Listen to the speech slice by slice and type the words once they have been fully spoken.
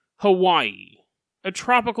Hawaii. A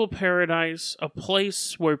tropical paradise, a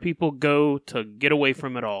place where people go to get away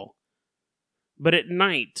from it all. But at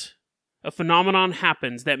night, a phenomenon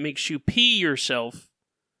happens that makes you pee yourself,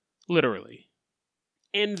 literally.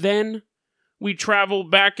 And then we travel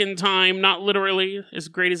back in time, not literally, as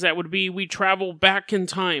great as that would be, we travel back in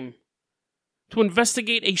time to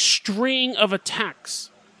investigate a string of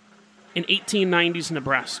attacks in 1890s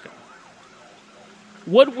Nebraska.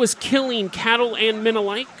 What was killing cattle and men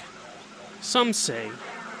alike? Some say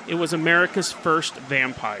it was America's first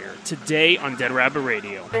vampire. Today on Dead Rabbit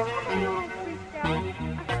Radio.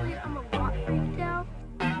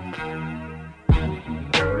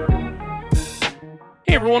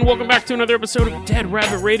 Hey everyone, welcome back to another episode of Dead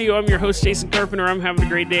Rabbit Radio. I'm your host, Jason Carpenter. I'm having a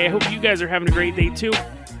great day. I hope you guys are having a great day too.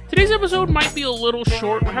 Today's episode might be a little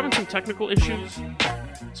short. We're having some technical issues,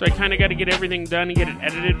 so I kind of got to get everything done and get it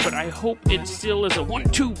edited, but I hope it still is a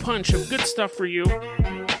 1-2 punch of good stuff for you,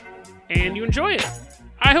 and you enjoy it.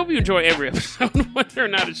 I hope you enjoy every episode, whether or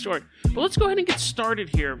not it's short. But let's go ahead and get started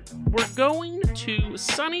here. We're going to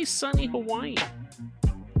sunny Hawaii,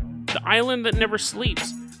 the island that never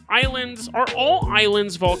sleeps. Islands, are all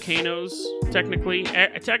islands volcanoes, technically?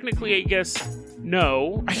 Technically, I guess,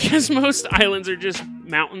 no. I guess most islands are just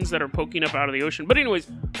mountains that are poking up out of the ocean. But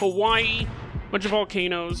anyways, Hawaii, bunch of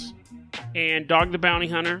volcanoes, and Dog the Bounty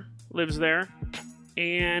Hunter lives there,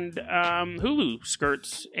 and Hulu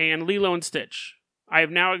skirts, and Lilo and Stitch. I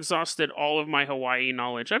have now exhausted all of my Hawaii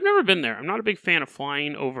knowledge. I've never been there. I'm not a big fan of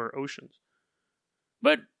flying over oceans.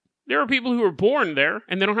 But there are people who are born there,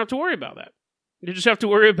 and they don't have to worry about that. They just have to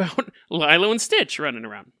worry about Lilo and Stitch running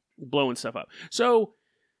around, blowing stuff up. So,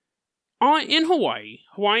 in Hawaii,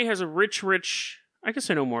 Hawaii has a rich, I guess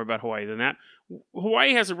I know more about Hawaii than that.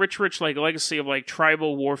 Hawaii has a rich, legacy of,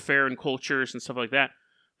 tribal warfare and cultures and stuff like that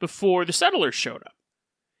before the settlers showed up.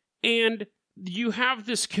 And you have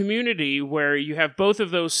this community where you have both of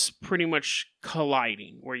those pretty much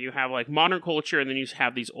colliding, where you have, modern culture and then you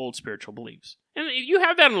have these old spiritual beliefs. And you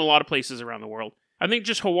have that in a lot of places around the world. I think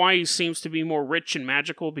just Hawaii seems to be more rich and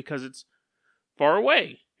magical because it's far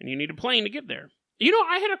away, and you need a plane to get there. You know,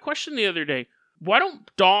 I had a question the other day. Why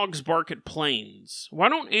don't dogs bark at planes? Why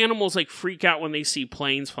don't animals, freak out when they see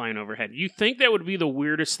planes flying overhead? You think that would be the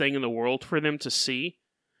weirdest thing in the world for them to see?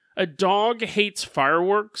 A dog hates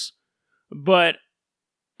fireworks, but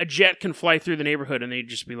a jet can fly through the neighborhood and they'd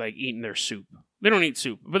just be, eating their soup. They don't eat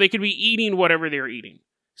soup, but they could be eating whatever they're eating.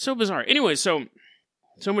 So bizarre. Anyway, so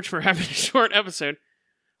much for having a short episode.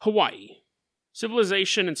 Hawaii.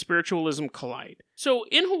 Civilization and spiritualism collide. So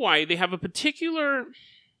in Hawaii, they have a particular...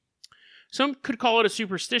 Some could call it a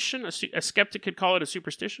superstition. A skeptic could call it a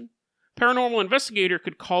superstition. Paranormal investigator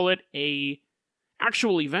could call it a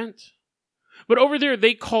actual event. But over there,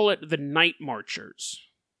 they call it the Night Marchers.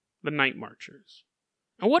 The Night Marchers.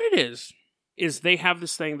 And what it is they have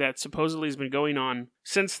this thing that supposedly has been going on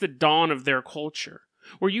since the dawn of their culture,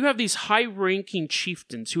 where you have these high-ranking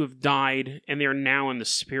chieftains who have died and they're now in the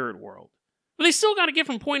spirit world. But they still got to get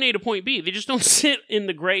from point A to point B. They just don't sit in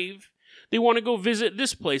the grave. They want to go visit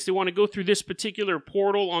this place. They want to go through this particular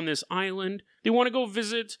portal on this island. They want to go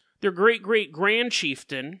visit their great-great-grand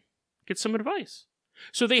chieftain, get some advice.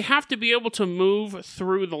 So they have to be able to move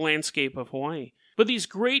through the landscape of Hawaii. But these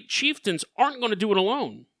great chieftains aren't going to do it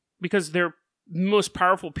alone because they're the most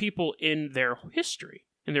powerful people in their history,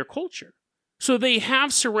 in their culture. So they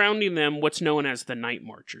have surrounding them what's known as the Night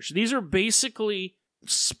Marchers. These are basically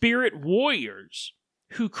spirit warriors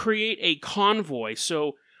who create a convoy.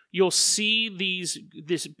 So you'll see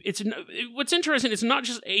what's interesting, it's not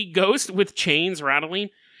just a ghost with chains rattling.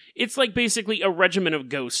 It's basically a regiment of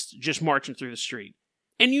ghosts just marching through the street.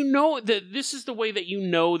 And you know that this is the way that you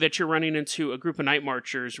know that you're running into a group of Night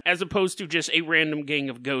Marchers as opposed to just a random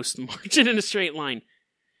gang of ghosts marching in a straight line.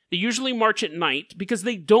 They usually march at night because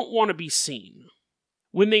they don't want to be seen.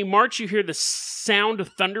 When they march, you hear the sound of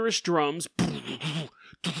thunderous drums, the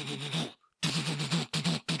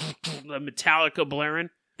Metallica blaring.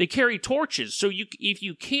 They carry torches, so if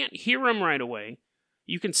you can't hear them right away,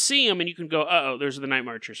 you can see them and you can go, uh-oh, there's the Night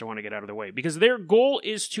Marchers, I want to get out of the way. Because their goal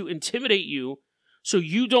is to intimidate you so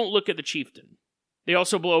you don't look at the chieftain. They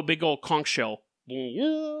also blow a big old conch shell. And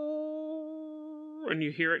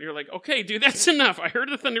you hear it, and you're like, okay, dude, that's enough. I heard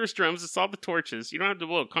the thunderous drums, I saw the torches. You don't have to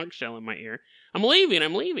blow a conch shell in my ear. I'm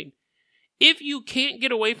leaving. If you can't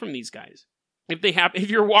get away from these guys, if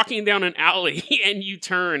you're walking down an alley and you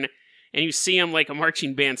turn and you see them like a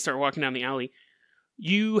marching band start walking down the alley,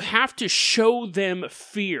 you have to show them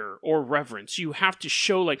fear or reverence. You have to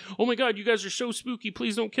show oh my God, you guys are so spooky,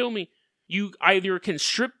 please don't kill me. You either can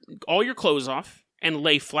strip all your clothes off and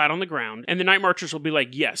lay flat on the ground, and the Night Marchers will be like,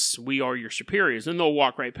 yes, we are your superiors, and they'll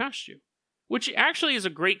walk right past you. Which actually is a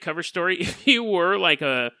great cover story. If you were like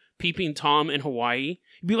a peeping Tom in Hawaii,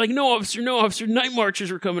 you'd be like, no, officer, Night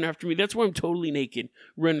Marchers are coming after me. That's why I'm totally naked,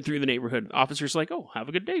 running through the neighborhood. Officer's like, oh, have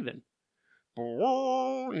a good day then.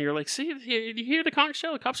 And you're like, see, you hear the conch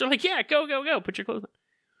shell? The cops are like, yeah, go, put your clothes on.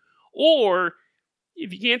 Or,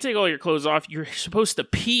 if you can't take all your clothes off, you're supposed to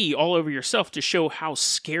pee all over yourself to show how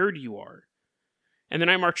scared you are. And the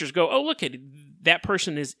Night Marchers go, oh, look, that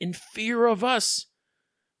person is in fear of us.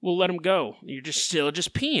 We'll let them go. You're still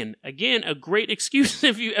peeing. Again, a great excuse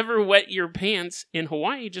if you ever wet your pants in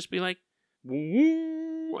Hawaii. Just be like,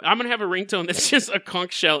 woo. I'm going to have a ringtone that's just a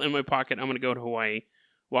conch shell in my pocket. I'm going to go to Hawaii,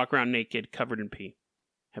 walk around naked, covered in pee.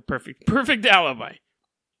 Have perfect alibi.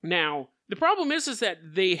 Now, the problem is that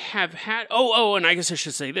they have had... Oh, and I guess I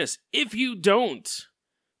should say this. If you don't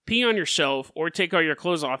pee on yourself or take all your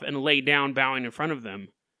clothes off and lay down bowing in front of them,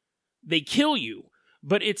 they kill you.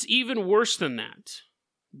 But it's even worse than that.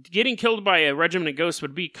 Getting killed by a regiment of ghosts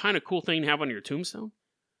would be kind of cool thing to have on your tombstone.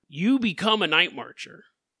 You become a Night Marcher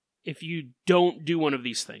if you don't do one of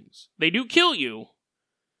these things. They do kill you,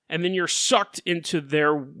 and then you're sucked into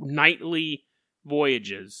their nightly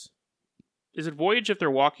voyages. Is it voyage if they're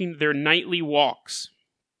walking? Their nightly walks.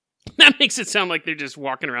 That makes it sound like they're just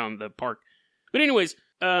walking around the park. But anyways,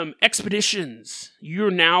 expeditions.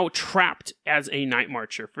 You're now trapped as a Night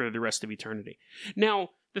Marcher for the rest of eternity.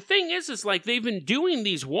 Now, the thing is like they've been doing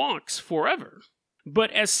these walks forever.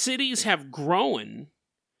 But as cities have grown,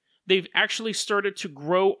 they've actually started to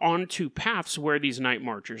grow onto paths where these Night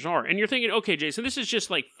Marchers are. And you're thinking, okay, Jason, this is just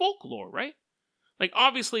like folklore, right? Like,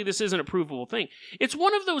 obviously, this isn't a provable thing. It's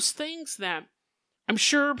one of those things that I'm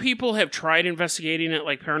sure people have tried investigating it,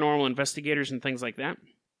 like paranormal investigators and things like that.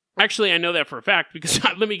 Actually, I know that for a fact, because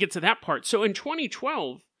let me get to that part. So in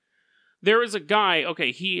 2012, there is a guy,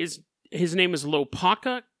 okay, his name is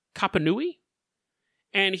Lopaka Kapanui,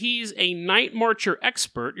 and he's a Night Marcher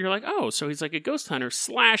expert. You're like, oh, so he's like a ghost hunter /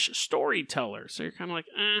 storyteller. So you're kind of like,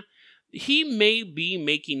 he may be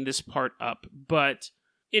making this part up, but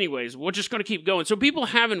anyways, we're just going to keep going. So people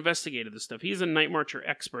have investigated this stuff. He's a Night Marcher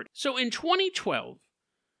expert. So in 2012,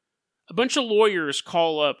 a bunch of lawyers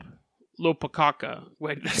call up Lopaka.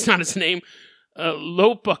 Wait, that's not his name.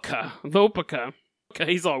 Lopaka.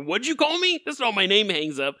 He's all, what'd you call me? That's not my name.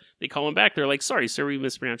 Hangs up. They call him back. They're like, sorry, sir, we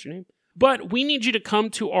mispronounced your name. But we need you to come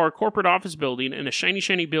to our corporate office building in a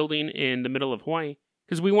shiny building in the middle of Hawaii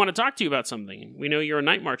because we want to talk to you about something. We know you're a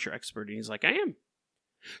Night Marcher expert. And he's like, I am.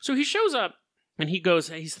 So he shows up and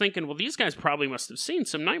he's thinking, well, these guys probably must have seen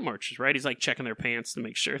some Night Marchers, right? He's like checking their pants to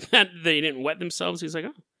make sure that they didn't wet themselves. He's like,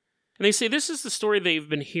 oh. And they say this is the story they've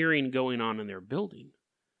been hearing going on in their building.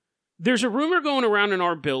 There's a rumor going around in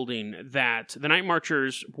our building that the Night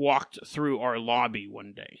Marchers walked through our lobby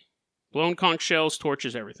one day. Blown conch shells,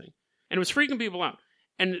 torches, everything. And it was freaking people out.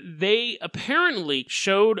 And they apparently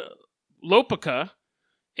showed Lopaka,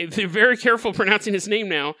 they're very careful pronouncing his name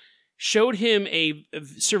now, showed him a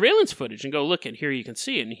surveillance footage and go, look, and here you can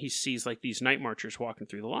see it. And he sees like these Night Marchers walking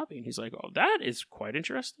through the lobby. And he's like, oh, that is quite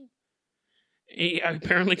interesting. He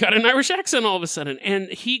apparently got an Irish accent all of a sudden. And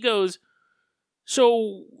he goes,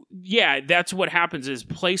 so, yeah, that's what happens is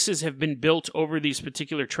places have been built over these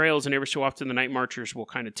particular trails, and every so often the Night Marchers will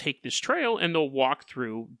kind of take this trail, and they'll walk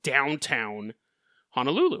through downtown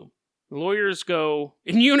Honolulu. The lawyers go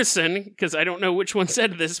in unison, because I don't know which one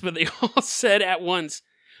said this, but they all said at once,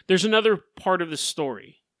 there's another part of the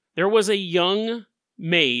story. There was a young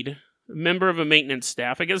maid, a member of a maintenance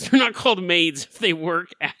staff. I guess they're not called maids if they work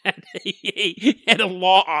at a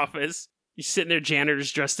law office. You're sitting there,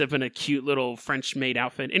 janitors dressed up in a cute little French maid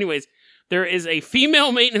outfit. Anyways, there is a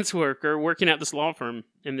female maintenance worker working at this law firm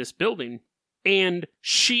in this building, and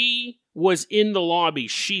she was in the lobby.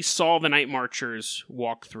 She saw the Night Marchers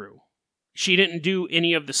walk through. She didn't do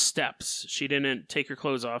any of the steps. She didn't take her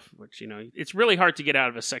clothes off, which, you know, it's really hard to get out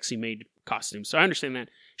of a sexy maid costume, so I understand that.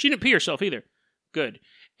 She didn't pee herself either. Good.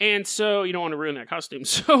 And so you don't want to ruin that costume.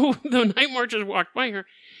 So the Night Marchers walked by her,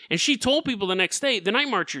 and she told people the next day, the Night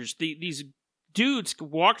Marchers, these dudes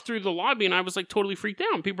walked through the lobby, and I was like totally freaked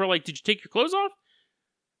out. People are like, did you take your clothes off?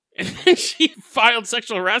 And then she filed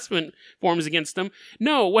sexual harassment forms against them.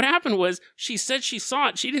 No, what happened was she said she saw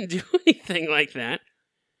it. She didn't do anything like that.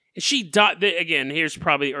 She died. Again, here's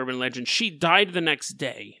probably the urban legend. She died the next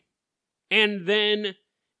day. And then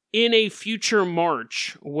in a future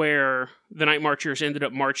march where the Night Marchers ended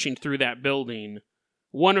up marching through that building,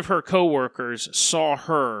 one of her co-workers saw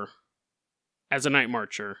her as a Night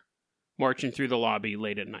Marcher marching through the lobby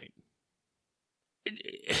late at night.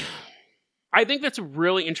 I think that's a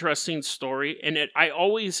really interesting story, and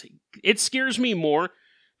it scares me more,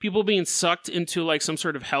 people being sucked into like some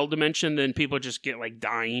sort of hell dimension than people just get like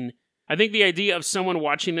dying. I think the idea of someone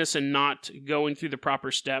watching this and not going through the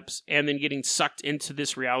proper steps and then getting sucked into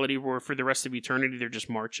this reality where for the rest of eternity they're just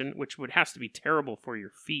marching, which has to be terrible for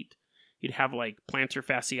your feet. You'd have like plantar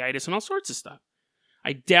fasciitis and all sorts of stuff.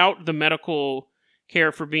 I doubt the medical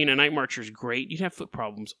care for being a night marcher is great. You'd have foot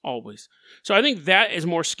problems always. So I think that is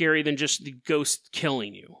more scary than just the ghost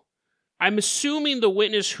killing you. I'm assuming the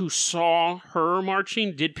witness who saw her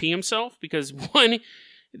marching did pee himself because one,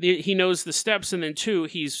 he knows the steps, and then two,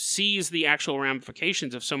 he sees the actual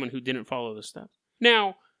ramifications of someone who didn't follow the steps.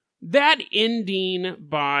 Now, that ending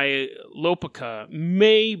by Lopica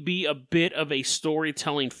may be a bit of a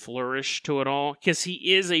storytelling flourish to it all, because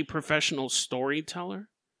he is a professional storyteller.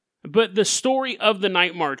 But the story of the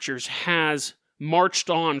Night Marchers has marched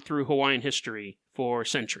on through Hawaiian history for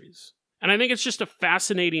centuries. And I think it's just a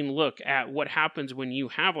fascinating look at what happens when you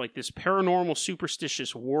have like this paranormal,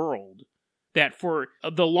 superstitious world that for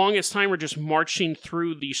the longest time were just marching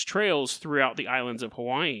through these trails throughout the islands of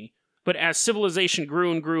Hawaii. But as civilization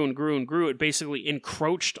grew and grew and grew and grew, it basically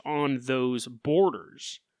encroached on those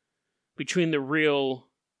borders between the real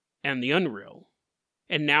and the unreal.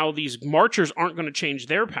 And now these marchers aren't going to change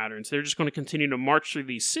their patterns. They're just going to continue to march through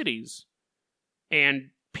these cities. And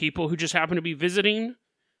people who just happen to be visiting,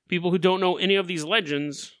 people who don't know any of these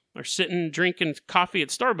legends, are sitting drinking coffee at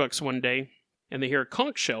Starbucks one day, and they hear a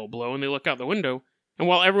conch shell blow, and they look out the window, and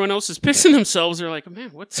while everyone else is pissing themselves, they're like, man,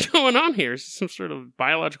 what's going on here? Is this some sort of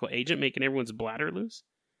biological agent making everyone's bladder loose?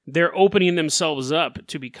 They're opening themselves up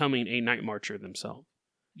to becoming a night marcher themselves.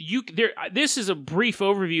 This is a brief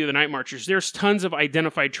overview of the Night Marchers. There's tons of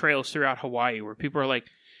identified trails throughout Hawaii where people are like,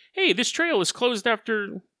 hey, this trail is closed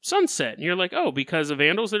after sunset. And you're like, oh, because of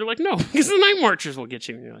vandals? They're like, no, because the Night Marchers will get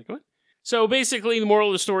you. And you're like, what? So basically, the moral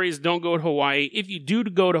of the story is don't go to Hawaii. If you do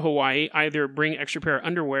go to Hawaii, either bring extra pair of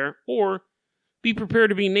underwear or be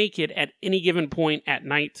prepared to be naked at any given point at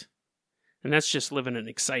night. And that's just living an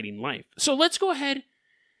exciting life. So let's go ahead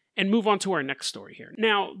and move on to our next story here.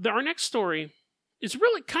 Now, our next story is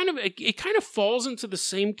really it kind of falls into the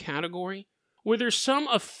same category where there's some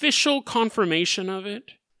official confirmation of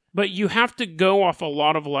it, but you have to go off a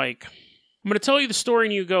lot of like, I'm going to tell you the story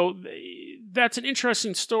and you go, that's an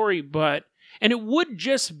interesting story, and it would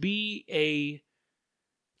just be a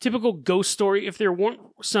typical ghost story if there weren't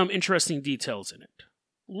some interesting details in it.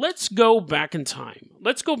 Let's go back in time.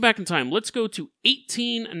 Let's go to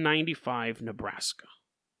 1895, Nebraska.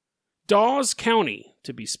 Dawes County,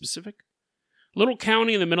 to be specific. Little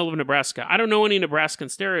county in the middle of Nebraska. I don't know any Nebraskan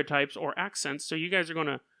stereotypes or accents, so you guys are going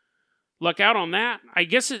to luck out on that. I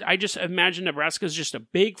just imagine Nebraska is just a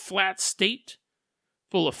big, flat state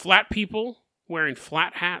full of flat people wearing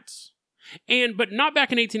flat hats. But not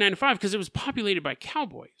back in 1895, because it was populated by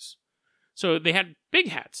cowboys. So they had big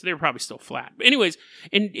hats. They were probably still flat. But anyways,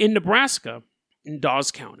 in Nebraska, in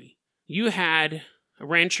Dawes County, you had a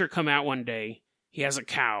rancher come out one day. He has a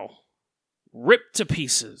cow ripped to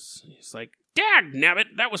pieces. He's like,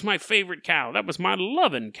 dagnabbit, that was my favorite cow. That was my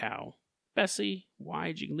loving cow. Bessie,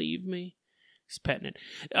 why'd you leave me? He's petting it.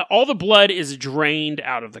 All the blood is drained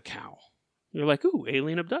out of the cow. You're like, ooh,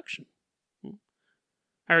 alien abduction.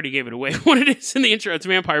 I already gave it away what it is in the intro. It's a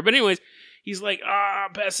vampire. But anyways, he's like,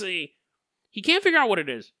 Bessie. He can't figure out what it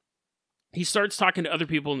is. He starts talking to other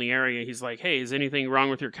people in the area. He's like, hey, is anything wrong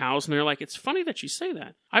with your cows? And they're like, it's funny that you say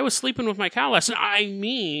that. I was sleeping with my cow last night.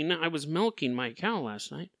 I was milking my cow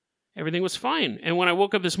last night. Everything was fine. And when I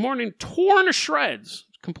woke up this morning, torn to shreds.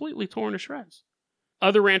 Completely torn to shreds.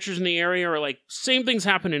 Other ranchers in the area are like, same thing's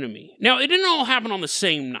happening to me. Now, it didn't all happen on the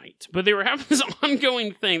same night, but they were having this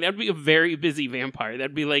ongoing thing. That'd be a very busy vampire.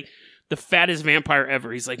 That'd be like the fattest vampire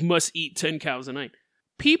ever. He's like, must eat 10 cows a night.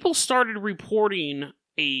 People started reporting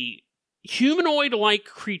a humanoid-like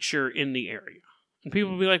creature in the area. And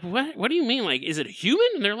people would be like, what do you mean? Like, is it a human?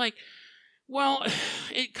 And they're like, well,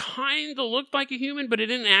 it kind of looked like a human, but it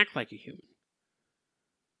didn't act like a human.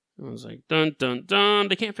 I was like, dun, dun, dun.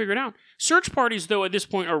 They can't figure it out. Search parties, though, at this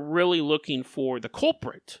point are really looking for the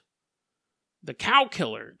culprit, the cow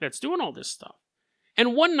killer that's doing all this stuff.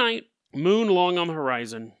 And one night, moon long on the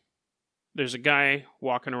horizon, there's a guy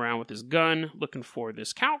walking around with his gun looking for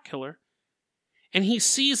this cow killer. And he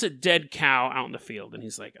sees a dead cow out in the field. And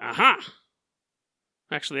he's like, aha.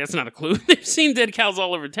 Actually, that's not a clue. They've seen dead cows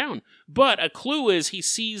all over town. But a clue is he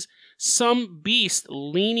sees some beast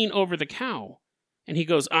leaning over the cow. And he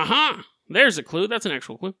goes, aha, there's a clue. That's an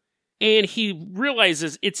actual clue. And he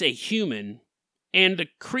realizes it's a human. And the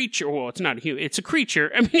creature, well, it's not a human. It's a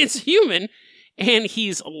creature. I mean, it's human. and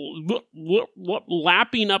he's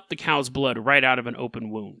lapping up the cow's blood right out of an open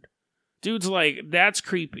wound. Dude's like, that's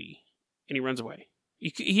creepy, and he runs away.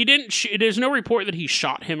 He didn't. There's no report that he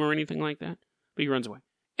shot him or anything like that, but he runs away.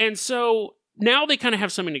 And so now they kind of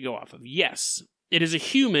have something to go off of. Yes, it is a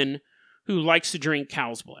human who likes to drink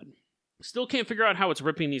cow's blood. Still can't figure out how it's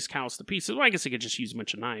ripping these cows to pieces. Well, I guess they could just use a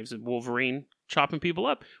bunch of knives and Wolverine chopping people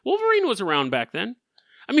up. Wolverine was around back then.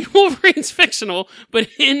 I mean, Wolverine's fictional, but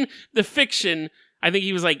in the fiction, I think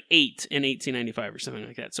he was like 8 in 1895 or something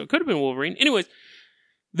like that. So it could have been Wolverine. Anyways,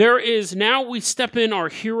 now we step in our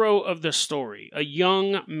hero of the story, a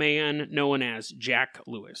young man known as Jack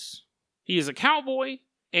Lewis. He is a cowboy,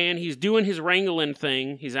 and he's doing his wrangling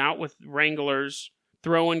thing. He's out with wranglers,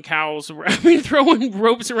 throwing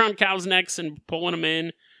ropes around cows' necks and pulling them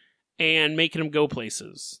in and making them go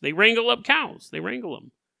places. They wrangle up cows. They wrangle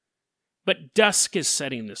them. But dusk is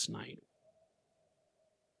setting this night.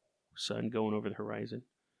 Sun going over the horizon.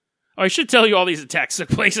 Oh, I should tell you all these attacks took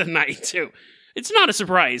place at night, too. It's not a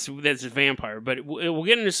surprise that it's a vampire, but we'll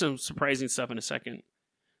get into some surprising stuff in a second.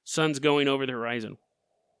 Sun's going over the horizon.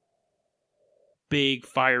 Big,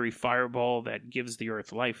 fiery fireball that gives the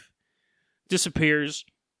earth life disappears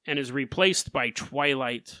and is replaced by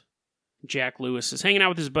twilight. Jack Lewis is hanging out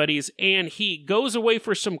with his buddies, and he goes away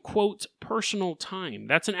for some, quote, personal time.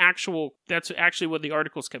 That's actually what the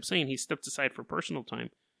articles kept saying. He stepped aside for personal time.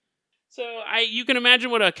 So you can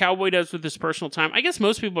imagine what a cowboy does with his personal time. I guess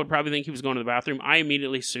most people would probably think he was going to the bathroom. I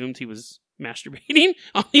immediately assumed he was masturbating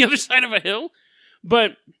on the other side of a hill.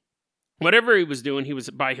 But whatever he was doing, he was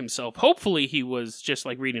by himself. Hopefully he was just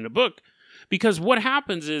like reading a book. Because what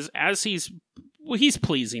happens is, as he's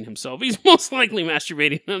pleasing himself. He's most likely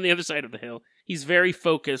masturbating on the other side of the hill. He's very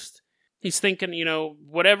focused. He's thinking,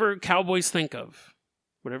 whatever cowboys think of.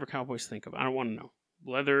 Whatever cowboys think of. I don't want to know.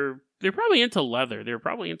 Leather. They're probably into leather. They're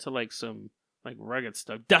probably into like some like rugged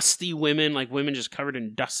stuff. Dusty women, like women just covered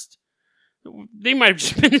in dust. They might have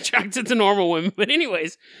just been attracted to normal women. But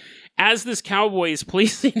anyways, as this cowboy is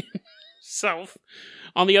pleasing himself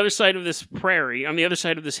on the other side of this prairie, on the other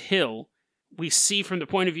side of this hill, we see from the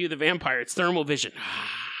point of view of the vampire, it's thermal vision.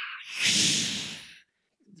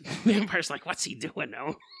 The vampire's like, what's he doing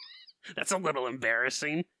now? That's a little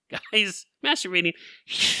embarrassing. Guys, masturbating.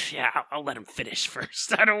 Yeah, I'll let him finish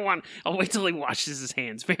first. I'll wait till he washes his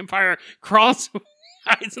hands. Vampire crawls,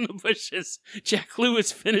 hides in the bushes. Jack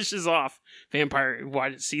Lewis finishes off. Vampire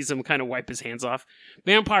sees him kind of wipe his hands off.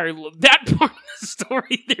 Vampire, that part of the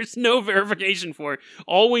story, there's no verification for.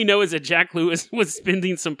 All we know is that Jack Lewis was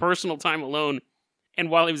spending some personal time alone. And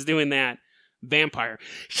while he was doing that, Vampire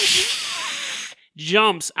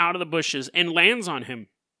jumps out of the bushes and lands on him.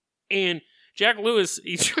 And Jack Lewis,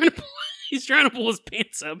 he's trying to pull his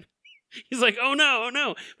pants up. He's like, oh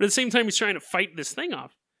no. But at the same time, he's trying to fight this thing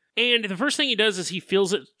off. And the first thing he does is he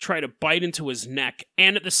feels it try to bite into his neck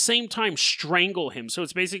and at the same time strangle him. So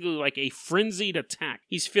it's basically like a frenzied attack.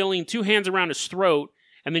 He's feeling 2 hands around his throat,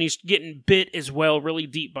 and then he's getting bit as well, really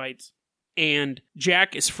deep bites. And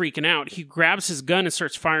Jack is freaking out. He grabs his gun and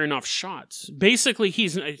starts firing off shots. Basically,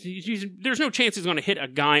 there's no chance he's going to hit a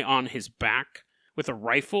guy on his back with a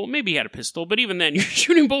rifle. Maybe he had a pistol, but even then, you're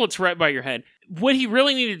shooting bullets right by your head. What he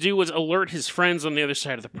really needed to do was alert his friends on the other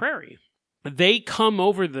side of the prairie. They come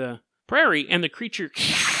over the prairie, and the creature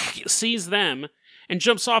sees them and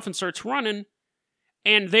jumps off and starts running,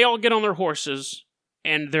 and they all get on their horses,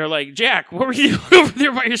 and they're like, Jack, what were you doing over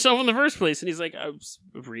there by yourself in the first place? And he's like, I was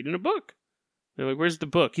reading a book. They're like, where's the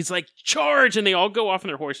book? He's like, charge! And they all go off on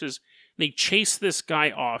their horses. They chase this guy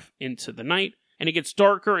off into the night, and it gets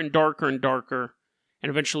darker and darker and darker, and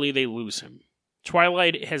eventually they lose him.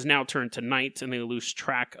 Twilight has now turned to night, and they lose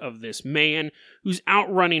track of this man who's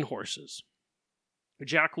outrunning horses.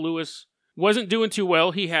 Jack Lewis wasn't doing too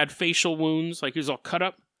well. He had facial wounds, like he was all cut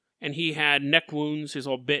up, and he had neck wounds, he was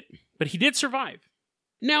all bit, but he did survive.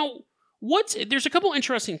 Now, there's a couple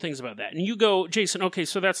interesting things about that, and you go, Jason, okay,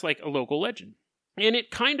 so that's like a local legend. And it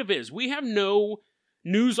kind of is. We have no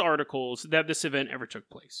news articles that this event ever took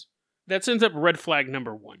place. That sends up red flag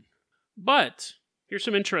number 1. But here's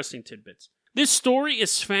some interesting tidbits. This story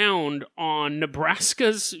is found on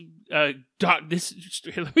Nebraska's let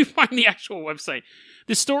me find the actual website.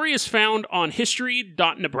 The story is found on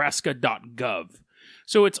history.nebraska.gov.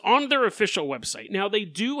 So it's on their official website. Now, they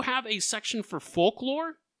do have a section for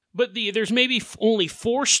folklore, but there's maybe only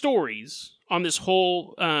 4 stories on this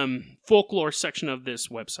whole folklore section of this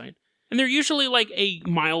website. And they're usually like a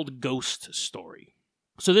mild ghost story.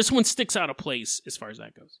 So this one sticks out of place as far as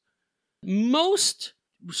that goes. Most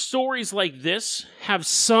stories like this have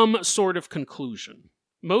some sort of conclusion.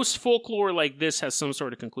 Most folklore like this has some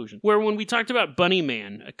sort of conclusion. Where when we talked about Bunny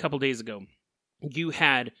Man a couple days ago, you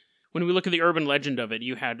had, when we look at the urban legend of it,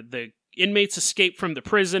 you had the inmates escape from the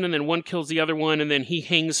prison, and then one kills the other one, and then he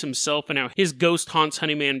hangs himself, and now his ghost haunts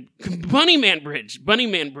Bunnyman Bridge,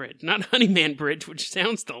 not Honeyman Bridge, which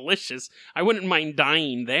sounds delicious. I wouldn't mind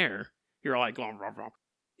dying there. You're like, blah, blah, blah.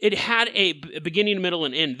 It had a beginning, middle,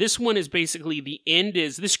 and end. This one is basically, the end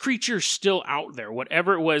is, this creature's still out there.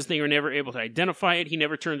 Whatever it was, they were never able to identify it. He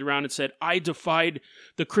never turned around and said, I defied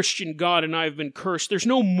the Christian God and I have been cursed. There's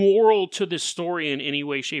no moral to this story in any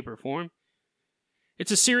way, shape, or form.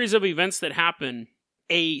 It's a series of events that happen.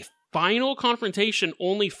 A final confrontation,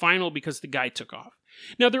 only final because the guy took off.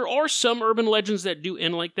 Now, there are some urban legends that do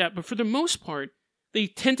end like that, but for the most part, they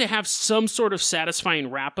tend to have some sort of satisfying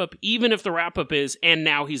wrap-up, even if the wrap-up is, and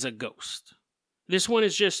now he's a ghost. This one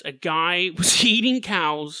is just a guy was eating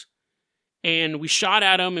cows, and we shot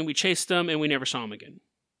at him, and we chased him, and we never saw him again.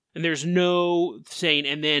 And there's no saying,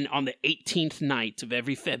 and then on the 18th night of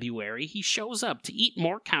every February, he shows up to eat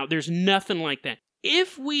more cow. There's nothing like that.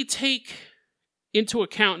 If we take into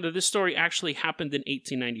account that this story actually happened in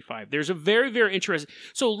 1895, there's a very, very interesting...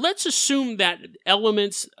 So let's assume that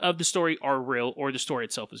elements of the story are real, or the story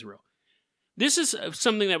itself is real. This is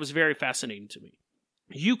something that was very fascinating to me.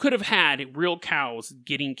 You could have had real cows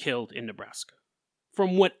getting killed in Nebraska.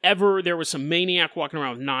 From whatever, there was some maniac walking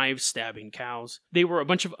around with knives stabbing cows. They were a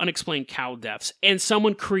bunch of unexplained cow deaths, and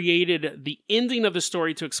someone created the ending of the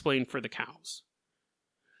story to explain for the cows.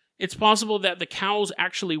 It's possible that the cows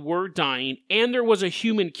actually were dying, and there was a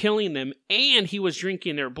human killing them, and he was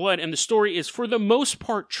drinking their blood, and the story is, for the most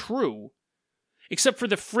part, true, except for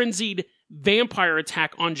the frenzied vampire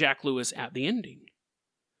attack on Jack Lewis at the ending.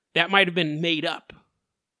 That might have been made up,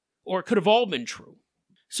 or it could have all been true.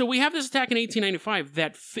 So we have this attack in 1895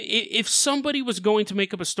 that if somebody was going to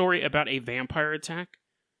make up a story about a vampire attack,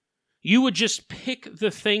 you would just pick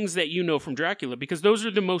the things that you know from Dracula, because those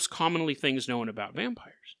are the most commonly things known about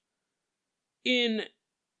vampires. In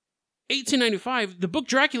 1895, the book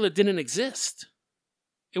Dracula didn't exist.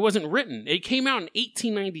 It wasn't written. It came out in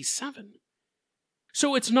 1897.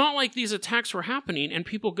 So it's not like these attacks were happening and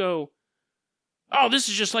people go, oh, this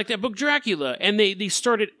is just like that book Dracula. And they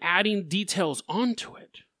started adding details onto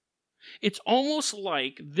it. It's almost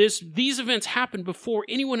like these events happened before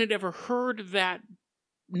anyone had ever heard that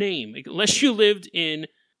name, unless you lived in,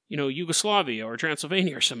 Yugoslavia or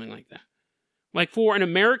Transylvania or something like that. Like, for an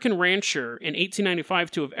American rancher in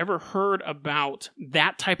 1895 to have ever heard about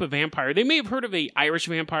that type of vampire, they may have heard of an Irish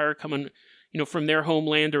vampire coming, from their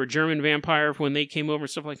homeland, or a German vampire when they came over and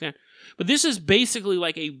stuff like that. But this is basically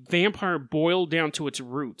like a vampire boiled down to its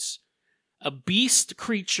roots. A beast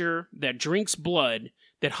creature that drinks blood,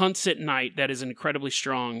 that hunts at night, that is incredibly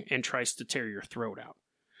strong and tries to tear your throat out.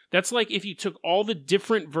 That's like if you took all the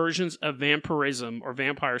different versions of vampirism or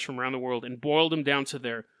vampires from around the world and boiled them down to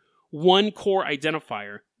their one core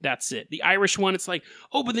identifier. That's it. The Irish one, it's like,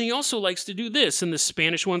 oh, but then he also likes to do this. And the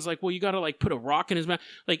Spanish one's like, well, you got to put a rock in his mouth.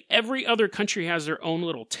 Like, every other country has their own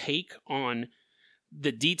little take on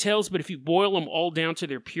the details. But if you boil them all down to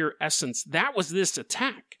their pure essence, that was this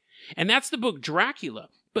attack. And that's the book Dracula.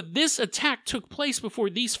 But this attack took place before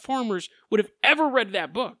these farmers would have ever read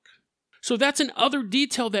that book. So that's another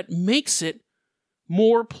detail that makes it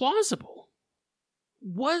more plausible.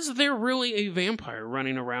 Was there really a vampire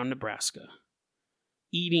running around Nebraska,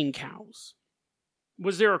 eating cows?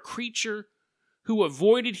 Was there a creature who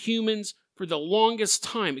avoided humans for the longest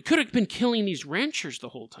time? It could have been killing these ranchers the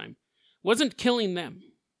whole time. It wasn't killing them.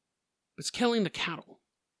 It's killing the cattle.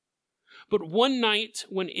 But one night,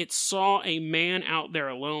 when it saw a man out there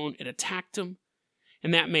alone, it attacked him,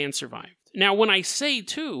 and that man survived. Now, when I say,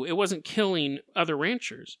 too, it wasn't killing other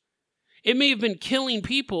ranchers, it may have been killing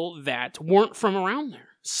people that weren't from around there,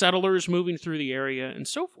 settlers moving through the area and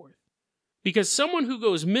so forth. Because someone who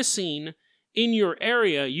goes missing in your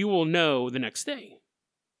area, you will know the next day.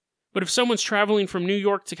 But if someone's traveling from New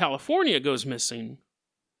York to California goes missing,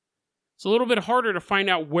 it's a little bit harder to find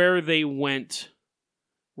out where they went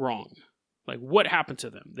wrong. Like, what happened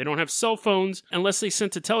to them? They don't have cell phones unless they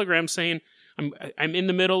sent a telegram saying, I'm in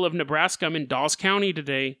the middle of Nebraska, I'm in Dawes County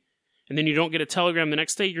today, and then you don't get a telegram the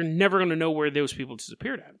next day, you're never going to know where those people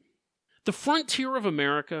disappeared at. The frontier of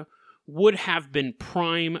America would have been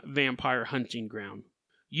prime vampire hunting ground.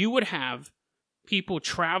 You would have people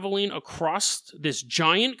traveling across this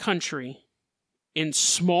giant country in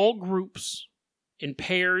small groups, in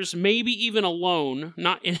pairs, maybe even alone,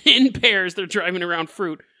 not in pairs, they're driving around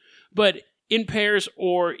fruit, but in pairs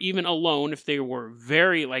or even alone if they were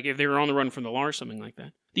if they were on the run from the law or something like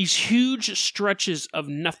that. These huge stretches of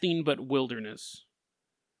nothing but wilderness.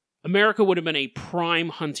 America would have been a prime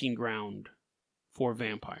hunting ground for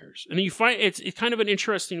vampires. And you find it's kind of an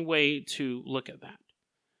interesting way to look at that.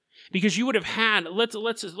 Because you would have had,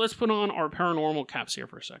 let's put on our paranormal caps here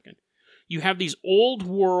for a second. You have these old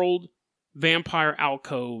world vampire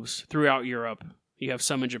alcoves throughout Europe. You have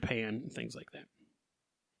some in Japan and things like that.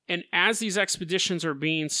 And as these expeditions are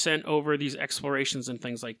being sent over, these explorations and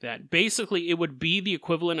things like that, basically it would be the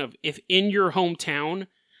equivalent of if in your hometown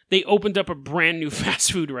they opened up a brand new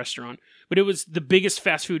fast food restaurant, but it was the biggest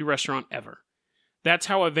fast food restaurant ever. That's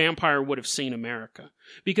how a vampire would have seen America.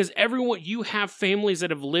 Because you have families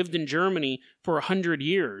that have lived in Germany for 100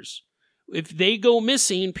 years. If they go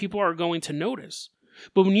missing, people are going to notice.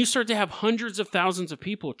 But when you start to have hundreds of thousands of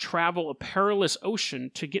people travel a perilous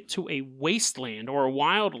ocean to get to a wasteland, or a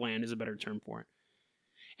wild land is a better term for it,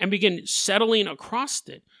 and begin settling across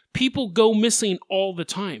it, people go missing all the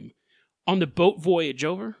time. On the boat voyage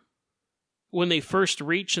over, when they first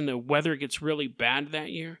reach and the weather gets really bad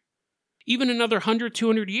that year, even another 100,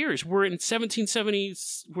 200 years, we're in the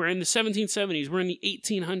 1770s, we're in the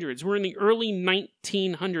 1800s, we're in the early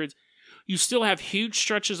 1900s, you still have huge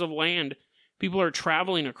stretches of land people are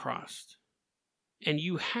traveling across. And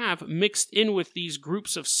you have mixed in with these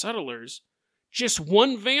groups of settlers, just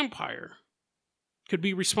one vampire could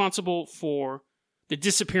be responsible for the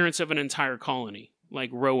disappearance of an entire colony,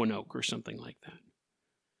 like Roanoke or something like that.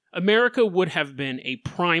 America would have been a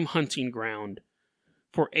prime hunting ground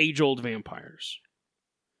for age-old vampires.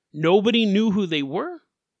 Nobody knew who they were.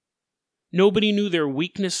 Nobody knew their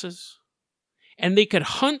weaknesses. And they could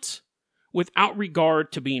hunt without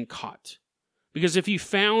regard to being caught. Because if you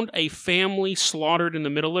found a family slaughtered in the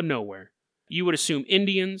middle of nowhere, you would assume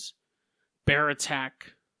Indians, bear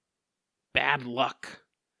attack, bad luck.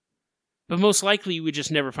 But most likely you would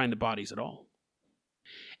just never find the bodies at all.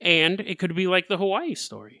 And it could be like the Hawaii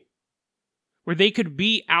story, where they could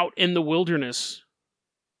be out in the wilderness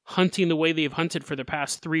hunting the way they've hunted for the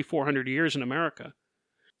past 300-400 years in America.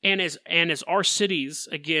 And as our cities,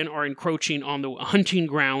 again, are encroaching on the hunting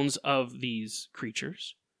grounds of these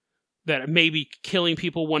creatures, that may be killing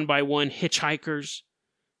people one by one, hitchhikers,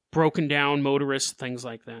 broken down motorists, things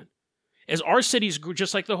like that. As our cities,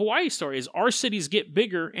 just like the Hawaii story, as our cities get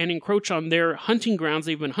bigger and encroach on their hunting grounds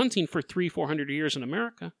they've been hunting for 300-400 years in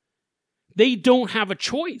America, they don't have a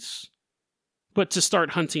choice but to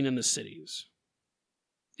start hunting in the cities,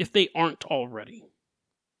 if they aren't already.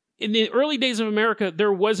 In the early days of America,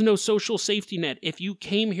 there was no social safety net. If you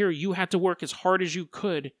came here, you had to work as hard as you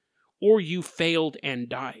could, or you failed and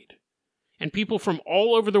died. And people from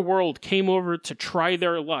all over the world came over to try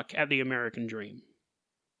their luck at the American dream.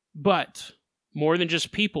 But more than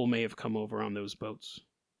just people may have come over on those boats.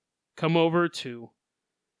 Come over to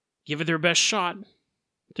give it their best shot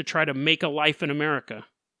to try to make a life in America,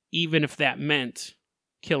 even if that meant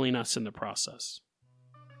killing us in the process.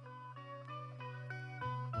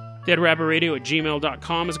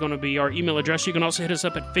 DeadRabbitRadio@gmail.com is going to be our email address. You can also hit us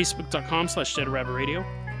up at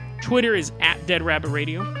Facebook.com/DeadRabbitRadio. Twitter is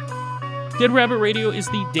 @DeadRabbitRadio. Dead Rabbit Radio is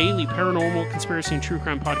the daily paranormal, conspiracy, and true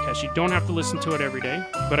crime podcast. You don't have to listen to it every day,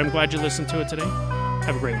 but I'm glad you listened to it today.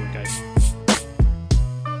 Have a great one, guys.